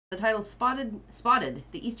The title Spotted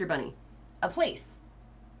the Easter Bunny. A place.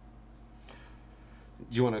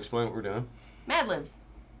 Do you want to explain what we're doing? Mad Libs.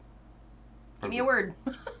 Give me a word.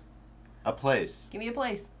 A place. Give me a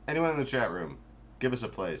place. Anyone in the chat room, give us a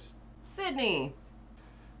place. Sydney.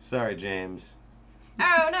 Sorry, James.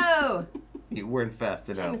 Oh, no. You weren't fast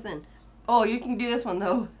enough. Jameson. Oh, you can do this one,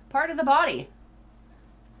 though. Part of the body.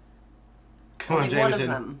 Come on, Only Jameson.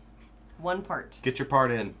 one of them. One part. Get your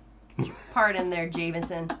part in. Part in there,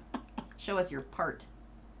 Jameson. Show us your part.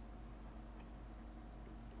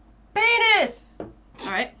 Penis!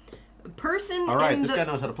 Alright. Person Alright, in this the... guy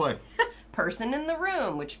knows how to play. Person in the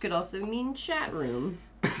room, which could also mean chat room.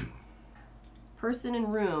 Person in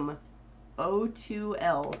room.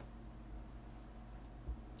 O2L.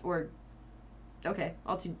 Or... Okay,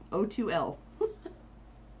 O2L.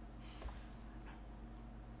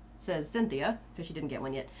 Says Cynthia, because she didn't get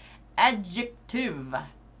one yet. Adjective.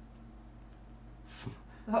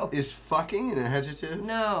 Oh. Is fucking an adjective?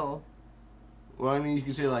 No. Well, I mean, you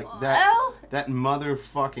could say like that. Well, that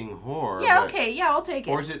motherfucking whore. yeah, but, okay, yeah, I'll take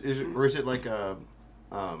it. Or is it like a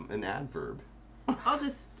an adverb? I'll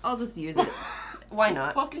just use it. Why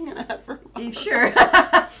not? Fucking an adverb. Sure.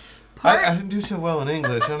 I didn't do so well in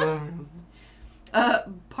English. I'm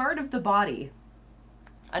part of the body.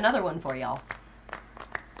 Another one for y'all.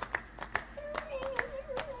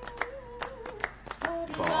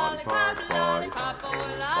 Body part, body part,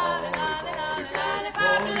 body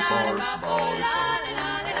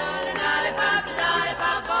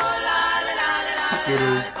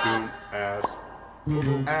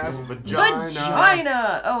ass, vagina.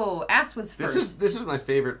 Vagina. Oh, ass was first. This is my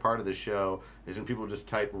favorite part of the show. Is when people just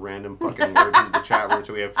type random fucking words into the chat room.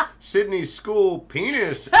 So we have Sydney's school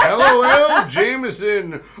penis, LOL,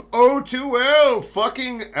 Jameson, O2L,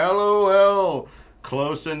 fucking LOL.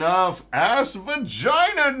 Close enough. Ass,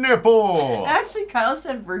 vagina, nipple. Actually, Kyle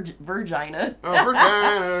said virgina. Oh,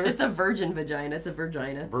 vagina. It's a virgin vagina. It's a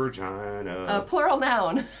virgina. Virgina. Plural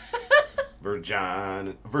noun.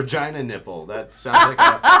 Virgina nipple. That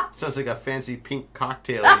sounds like a fancy pink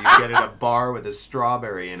cocktail you get at a bar with a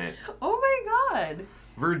strawberry in it. Oh my god.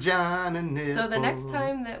 Virgina nipple. So the next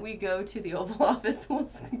time that we go to the Oval Office, we'll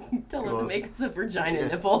tell them to make us a vagina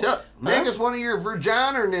nipple. Make us one of your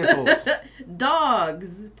vagina nipples.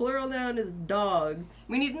 Dogs. Plural noun is dogs.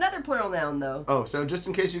 We need another plural noun, though. Oh, so just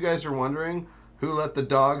in case you guys are wondering, who let the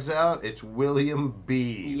dogs out? It's William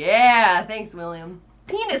B. Yeah, thanks, William.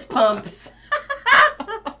 Penis pumps.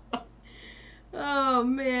 Oh,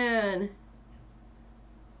 man.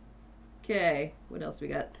 Okay, what else we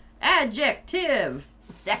got? Adjective.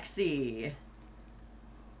 Sexy.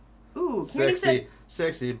 Ooh,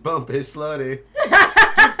 Sexy, bumpy, slutty.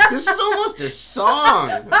 This is almost a song.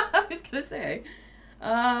 I was gonna say.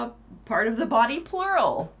 Part of the body,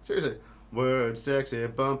 plural. Seriously. Word, sexy,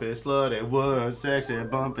 bumpy, slutty. Word, sexy,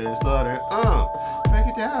 bumpy, slutty. Break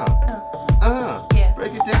it down. Yeah.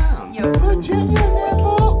 Break it down. Yo. Virginia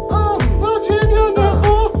nipple. Virginia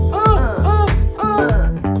nipple.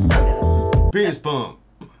 Penis pump.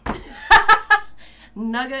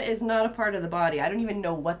 Nugget is not a part of the body. I don't even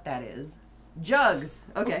know what that is. Jugs.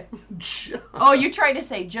 Okay. Oh, you tried to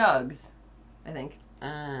say jugs, I think.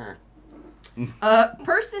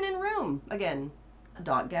 Person in room. Again, a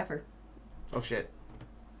dog gaffer. Oh, shit.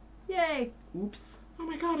 Yay. Oops. Oh,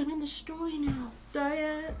 my God. I'm in the story now.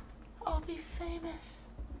 Diet. I'll be famous.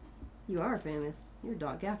 You are famous. You're a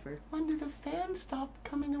dog gaffer. When do the fans stop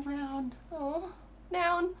coming around? Oh.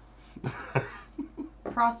 Noun.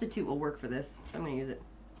 Prostitute will work for this, so I'm going to use it.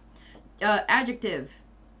 Adjective.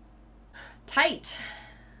 Tight.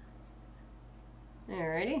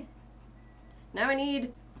 Alrighty. Now I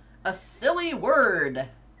need a silly word.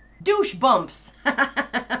 Douche bumps.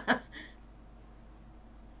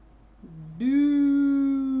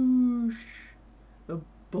 Douche. A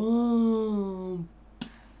bump.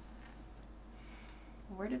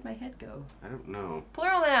 Where did my head go? I don't know.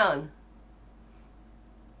 Plural noun.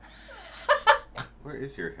 Where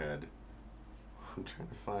is your head? I'm trying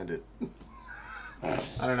to find it.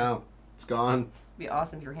 I don't know. It's gone. It'd be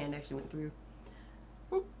awesome if your hand actually went through.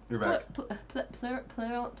 Oop, you're back.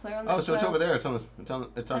 Plural. Oh, so it's over there. It's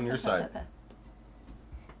on your side.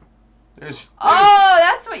 There's Oh,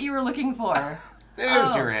 that's what you were looking for.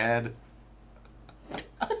 There's your head.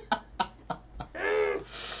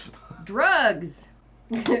 Drugs.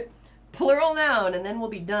 Plural noun, and then we'll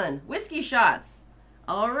be done. Whiskey shots.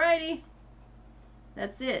 Alrighty.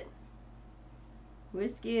 That's it.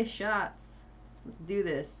 Whiskey shots. Let's do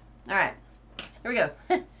this. Alright. Here we go.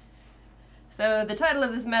 So the title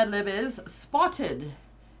of this Mad Lib is Spotted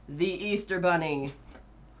the Easter Bunny.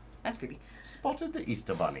 That's creepy. Spotted the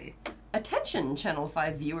Easter Bunny. Attention, Channel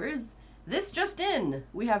 5 viewers. This just in.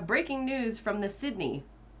 We have breaking news from Sydney.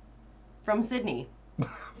 From Sydney.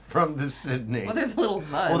 From the Sydney. Well, there's a little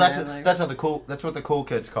the. Well, that's what the cool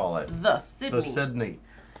kids call it. The Sydney. The Sydney.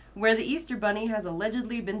 Where the Easter Bunny has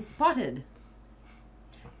allegedly been spotted.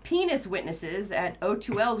 Penis witnesses at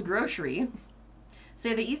O2L's grocery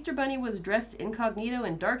say the Easter Bunny was dressed incognito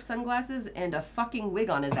in dark sunglasses and a fucking wig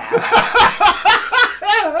on his ass.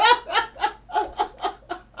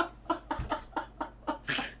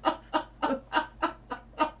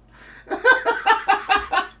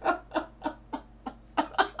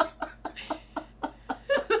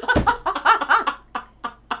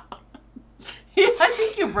 I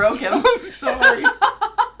think you broke him. I'm sorry.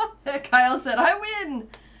 Kyle said, I win.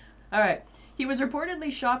 All right. He was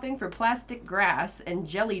reportedly shopping for plastic grass and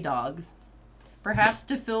jelly dogs, perhaps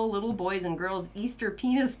to fill little boys and girls' Easter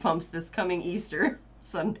penis pumps this coming Easter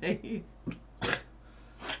Sunday.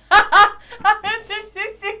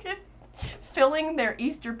 Filling their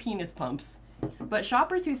Easter penis pumps. But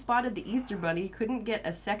shoppers who spotted the Easter Bunny couldn't get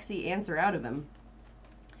a sexy answer out of him.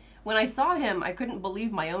 When I saw him, I couldn't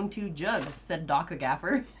believe my own 2 jugs, said Doc the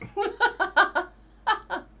Gaffer.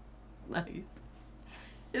 Nice.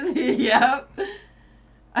 Yep.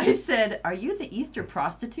 I said, are you the Easter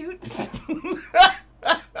prostitute?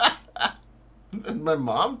 My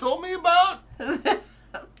mom told me about?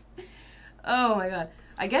 Oh my god.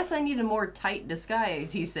 I guess I need a more tight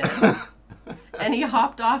disguise, he said. And he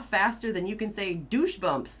hopped off faster than you can say douche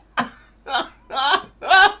bumps.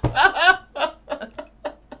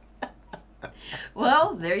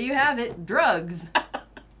 Well, there you have it. Drugs.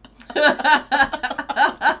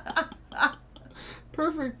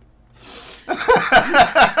 Perfect.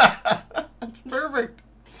 Perfect.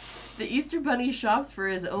 The Easter Bunny shops for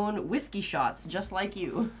his own whiskey shots, just like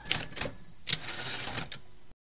you.